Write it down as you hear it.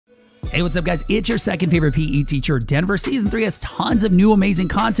Hey, what's up, guys? It's your second favorite PE teacher. Denver Season 3 has tons of new amazing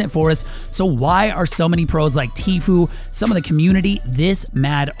content for us. So why are so many pros like Tfue, some of the community, this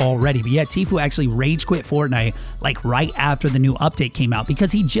mad already? But yeah, Tfue actually rage quit Fortnite like right after the new update came out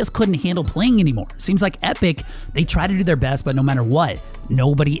because he just couldn't handle playing anymore. Seems like Epic, they try to do their best, but no matter what,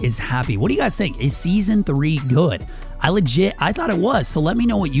 nobody is happy. What do you guys think? Is Season 3 good? I thought it was, so let me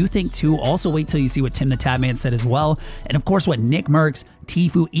know what you think too. Also, wait till you see what Tim the Tatman said as well. And of course, what Nickmercs,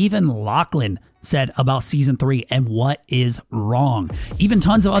 Tfue, even Lachlan said about Season 3 and what is wrong. Even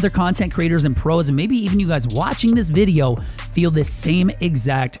tons of other content creators and pros, and maybe even you guys watching this video feel the same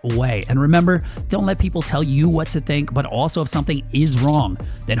exact way. And remember, don't let people tell you what to think, but also if something is wrong,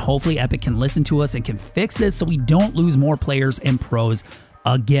 then hopefully Epic can listen to us and can fix this so we don't lose more players and pros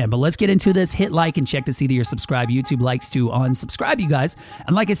again. But let's get into this. Hit like and check to see that you're subscribed. YouTube likes to unsubscribe you guys.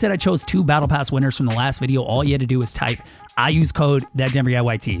 And like I said, I chose 2 Battle Pass winners from the last video. All you had to do is type, I use code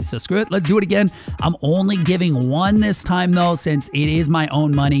thatdenverguy. So screw it. Let's do it again. I'm only giving 1 this time though, since it is my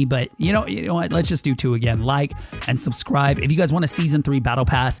own money. But you know what? Let's just do 2 again. Like and subscribe. If you guys want a Season 3 Battle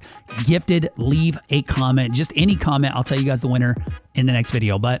Pass gifted, leave a comment. Just any comment. I'll tell you guys the winner in the next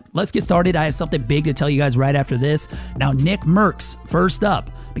video. But let's get started. I have something big to tell you guys right after this. Now, Nickmercs first up,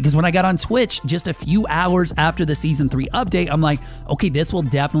 because when I got on Twitch just a few hours after the Season 3 update, I'm like, okay, this will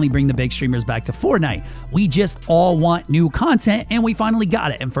definitely bring the big streamers back to Fortnite. We just all want new content, and we finally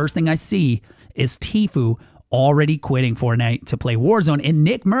got it. And first thing I see is Tfue already quitting Fortnite to play Warzone, and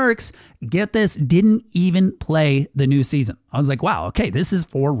Nickmercs, get this, didn't even play the new season. I was like, wow, okay, this is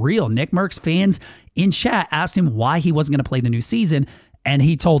for real. Nickmercs fans in chat asked him why he wasn't going to play the new season, and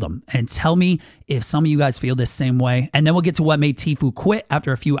he told them. And tell me if some of you guys feel this same way. And then we'll get to what made Tfue quit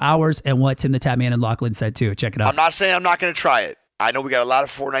after a few hours and what Tim the Tatman and Lachlan said too. Check it out. I'm not saying I'm not going to try it. I know we got a lot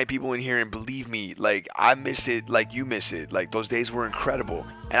of Fortnite people in here, and believe me, like, I miss it like you miss it. Like, those days were incredible,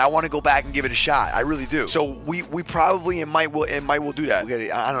 and I want to go back and give it a shot. I really do. So we probably and might will do that.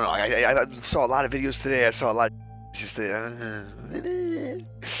 I don't know. I saw a lot of videos today. I saw a lot of just I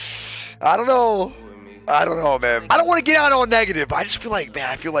don't know. I don't know, man. I don't want to get out all negative, but I just feel like, man,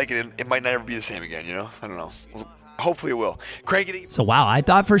 I feel like it might never be the same again, you know? I don't know. Hopefully it will. So wow, I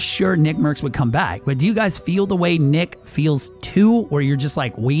thought for sure Nickmercs would come back, but do you guys feel the way Nick feels too, where you're just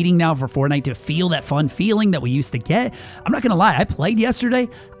like waiting now for Fortnite to feel that fun feeling that we used to get? I'm not gonna lie, I played yesterday.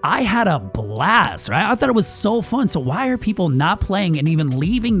 I had a blast, right? I thought it was so fun. So why are people not playing and even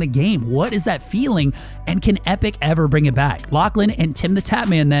leaving the game? What is that feeling? And can Epic ever bring it back? Lachlan and Tim the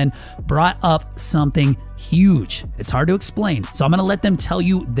Tatman then brought up something huge. It's hard to explain. So I'm going to let them tell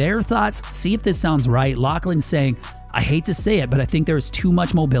you their thoughts. See if this sounds right. Lachlan saying, I hate to say it, but I think there is too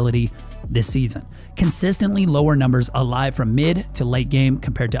much mobility this season. Consistently lower numbers alive from mid to late game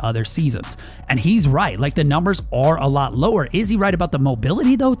compared to other seasons. And he's right, like the numbers are a lot lower. Is he right about the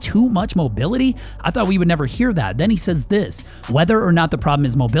mobility though? Too much mobility? I thought we would never hear that. Then he says this, whether or not the problem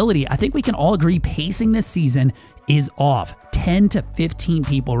is mobility, I think we can all agree pacing this season is off. 10 to 15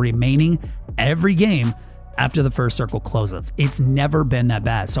 people remaining every game after the first circle closes. It's never been that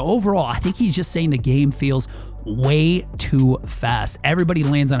bad. So overall, I think he's just saying the game feels way too fast. Everybody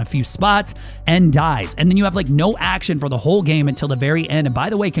lands on a few spots and dies. And then you have like no action for the whole game until the very end. And by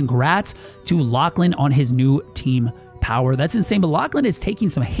the way, congrats to Lachlan on his new team power. That's insane. But Lachlan is taking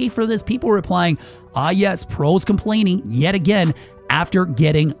some hate for this. People replying, yes, pros complaining yet again after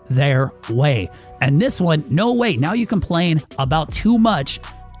getting their way. And this one, no way. Now you complain about too much.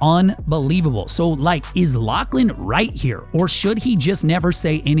 Unbelievable. So like, is Lachlan right here, or should he just never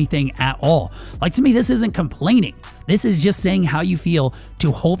say anything at all? Like, to me, this isn't complaining. This is just saying how you feel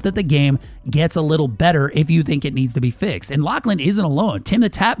to hope that the game gets a little better if you think it needs to be fixed. And Lachlan isn't alone. Tim the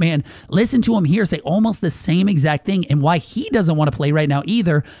Tatman, listen to him here say almost the same exact thing and why he doesn't want to play right now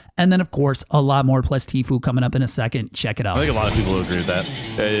either. And then, of course, a lot more plus Tfue coming up in a second. Check it out. I think a lot of people agree with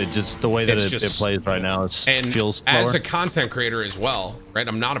that. Just the way that it plays right now, it feels slower. As a content creator as well, right?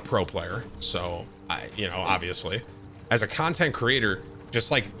 I'm not a pro player, so obviously, as a content creator, just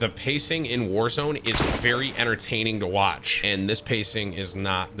like the pacing in Warzone is very entertaining to watch, and this pacing is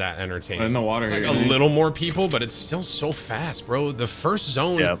not that entertaining. In the water like here, a little more people, but it's still so fast, bro. The first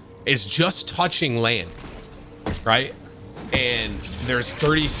zone is just touching land, right? And there's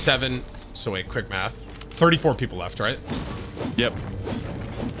 37. So wait, quick math. 34 people left, right? Yep.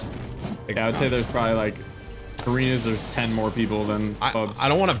 Yeah, I would say there's probably like arenas, there's 10 more people than pubs. I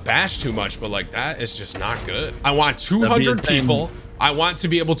don't want to bash too much, but like that is just not good. I want 200 people. I want to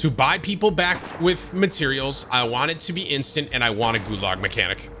be able to buy people back with materials. I want it to be instant, and I want a gulag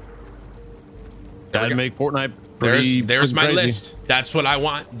mechanic. That'd make Fortnite there's my list. That's what I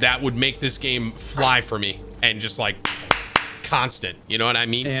want. That would make this game fly for me and just like constant. You know what I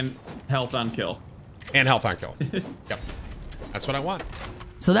mean? And health on kill. And health on kill. Yep. That's what I want.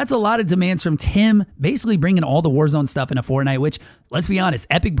 So that's a lot of demands from Tim, basically bringing all the Warzone stuff into Fortnite, which, let's be honest,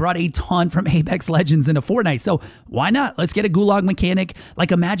 Epic brought a ton from Apex Legends into Fortnite. So why not? Let's get a gulag mechanic.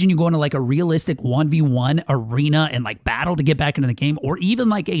 Like, imagine you going to like a realistic 1v1 arena and like battle to get back into the game, or even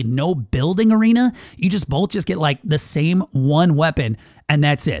like a no building arena. You just both just get like the same one weapon and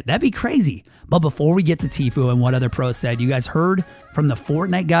that's it. That'd be crazy. But before we get to Tfue and what other pros said, you guys heard from the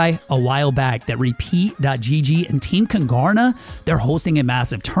Fortnite guy a while back that Repeat.gg and Team Kangarna, they're hosting a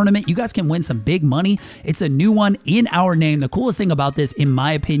massive tournament. You guys can win some big money. It's a new one in our name. The coolest thing about this, in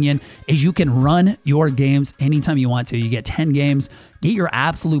my opinion, is you can run your games anytime you want to. You get 10 games, get your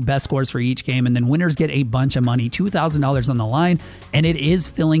absolute best scores for each game, and then winners get a bunch of money, $2,000 on the line, and it is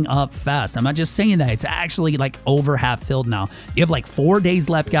filling up fast. I'm not just saying that. It's actually like over half filled now. You have like 4 days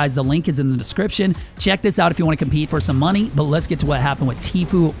left, guys. The link is in the description. Check this out if you want to compete for some money, but let's get to what happened with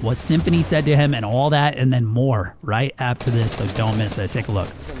Tfue, what Symphony said to him, and all that, and then more right after this, so don't miss it. Take a look.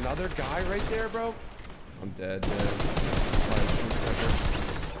 There's another guy right there, bro. I'm dead, dude.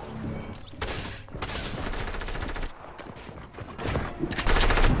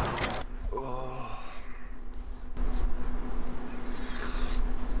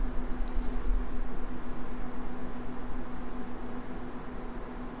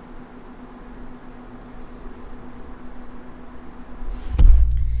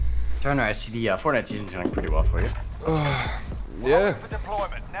 Turner, I see the Fortnite season's going pretty well for you. Yeah.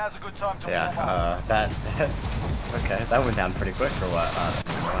 Okay, that went down pretty quick, or what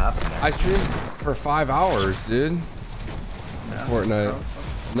happened there? I streamed for 5 hours, dude. Yeah. Fortnite.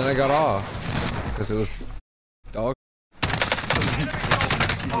 And then I got off because it was dog.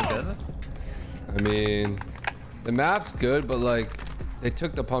 I mean, the map's good, but like they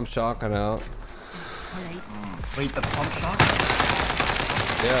took the pump shotgun out. Wait, the pump shotgun?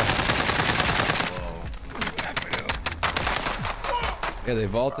 Yeah. Yeah, they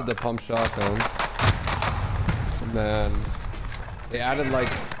vaulted the pump shotgun. And then they added like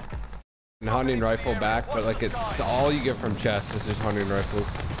a hunting rifle back, but like it's all you get from chest is just hunting rifles.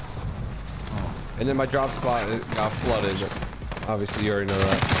 And then my drop spot got flooded. Obviously, you already know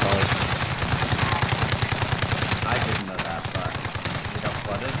that. I didn't know that, but it got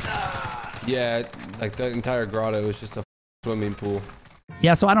flooded. Yeah, like the entire grotto was just a swimming pool.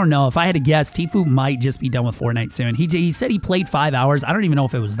 Yeah, so I don't know. If I had to guess, Tfue might just be done with Fortnite soon. He said he played 5 hours. I don't even know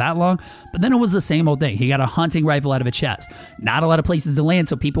if it was that long, but then it was the same old thing. He got a hunting rifle out of a chest. Not a lot of places to land,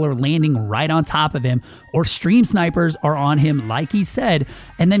 so people are landing right on top of him, or stream snipers are on him, like he said,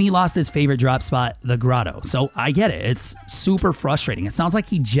 and then he lost his favorite drop spot, the grotto. So I get it. It's super frustrating. It sounds like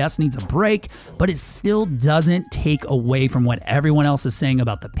he just needs a break, but it still doesn't take away from what everyone else is saying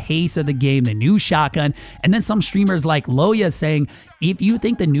about the pace of the game, the new shotgun, and then some streamers like Loya saying, if you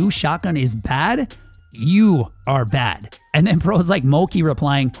think the new shotgun is bad, you are bad. And then pros like Moki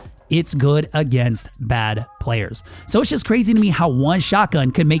replying, it's good against bad players. So it's just crazy to me how one shotgun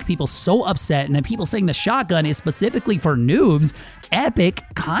could make people so upset, and then people saying the shotgun is specifically for noobs. Epic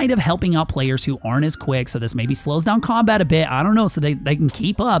kind of helping out players who aren't as quick, so this maybe slows down combat a bit, I don't know, so they can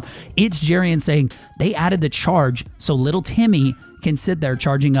keep up. It's Jerian saying they added the charge so little Timmy can sit there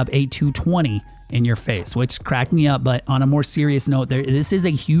charging up a 220 in your face, which cracked me up. But on a more serious note, this is a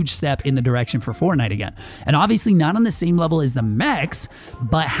huge step in the direction for Fortnite again. And obviously not on the same level as the mechs,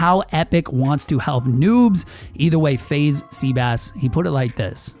 but how Epic wants to help noobs. Either way, FaZe Seabass, he put it like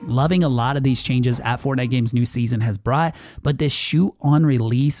this: loving a lot of these changes at Fortnite Game's new season has brought, but this shoot on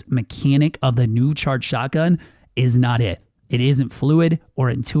release mechanic of the new charge shotgun is not it. It isn't fluid or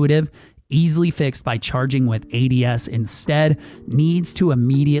intuitive. Easily fixed by charging with ADS instead, needs to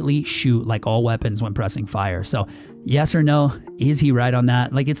immediately shoot like all weapons when pressing fire. So yes or no, is he right on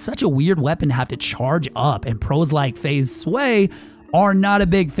that? Like, it's such a weird weapon to have to charge up, and pros like FaZe Sway are not a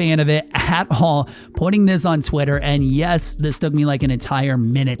big fan of it at all, putting this on Twitter. And yes, this took me like an entire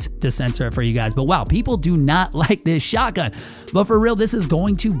minute to censor it for you guys, but wow, people do not like this shotgun. But for real, this is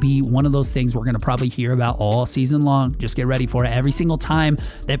going to be one of those things we're going to probably hear about all season long. Just get ready for it. Every single time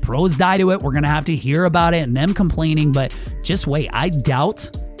that pros die to it, we're going to have to hear about it and them complaining, but just wait. I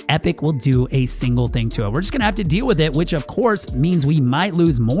doubt Epic will do a single thing to it. We're just gonna have to deal with it, which of course means we might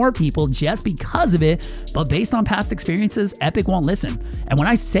lose more people just because of it, but based on past experiences, Epic won't listen. And when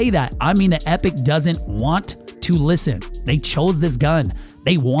I say that, I mean that Epic doesn't want to listen. They chose this gun.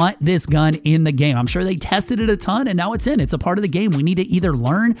 They want this gun in the game. I'm sure they tested it a ton and now it's in. It's a part of the game. We need to either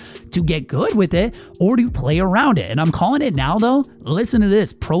learn to get good with it or to play around it. And I'm calling it now though. Listen to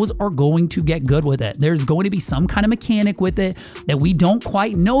this. Pros are going to get good with it. There's going to be some kind of mechanic with it that we don't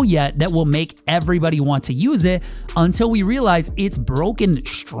quite know yet that will make everybody want to use it until we realize it's broken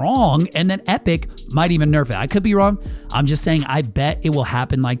strong, and then Epic might even nerf it. I could be wrong. I'm just saying I bet it will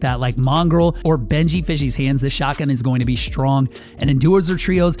happen like that. Like Mongrel or Benji Fishy's hands, this shotgun is going to be strong. And in duos or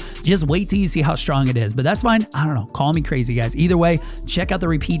trios, just wait till you see how strong it is. But that's fine. I don't know. Call me crazy, guys. Either way, check out the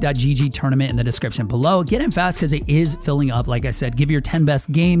repeat.gg tournament in the description below. Get in fast because it is filling up. Like I said, give your 10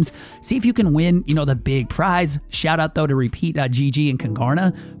 best games. See if you can win, you know, the big prize. Shout out though to repeat.gg and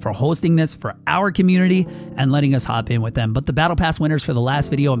Kangarna for hosting this for our community and letting us hop in with them. But the Battle Pass winners for the last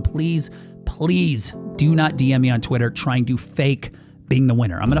video, and please do not DM me on Twitter trying to fake being the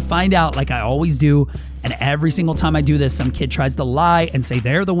winner. I'm going to find out like I always do. And every single time I do this, some kid tries to lie and say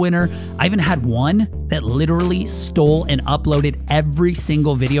they're the winner. I even had one that literally stole and uploaded every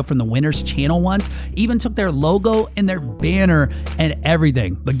single video from the winner's channel once, even took their logo and their banner and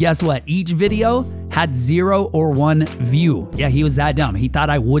everything. But guess what? Each video had 0 or 1 view. Yeah, he was that dumb. He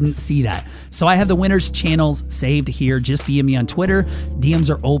thought I wouldn't see that. So I have the winner's channels saved here. Just DM me on Twitter. DMs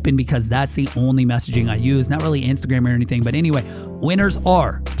are open because that's the only messaging I use. Not really Instagram or anything. But anyway, winners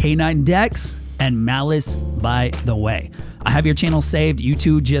are K9 Dex and Malice, by the way. I have your channel saved. You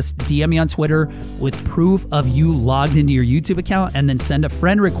two just DM me on Twitter with proof of you logged into your YouTube account and then send a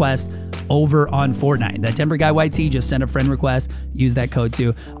friend request over on Fortnite. That Denver Guy YT, just send a friend request. Use that code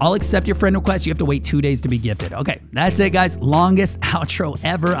too. I'll accept your friend request. You have to wait 2 days to be gifted. Okay, that's it, guys. Longest outro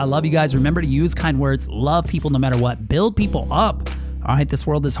ever. I love you guys. Remember to use kind words. Love people no matter what. Build people up. All right, this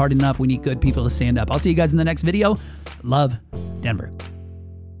world is hard enough. We need good people to stand up. I'll see you guys in the next video. Love, Denver.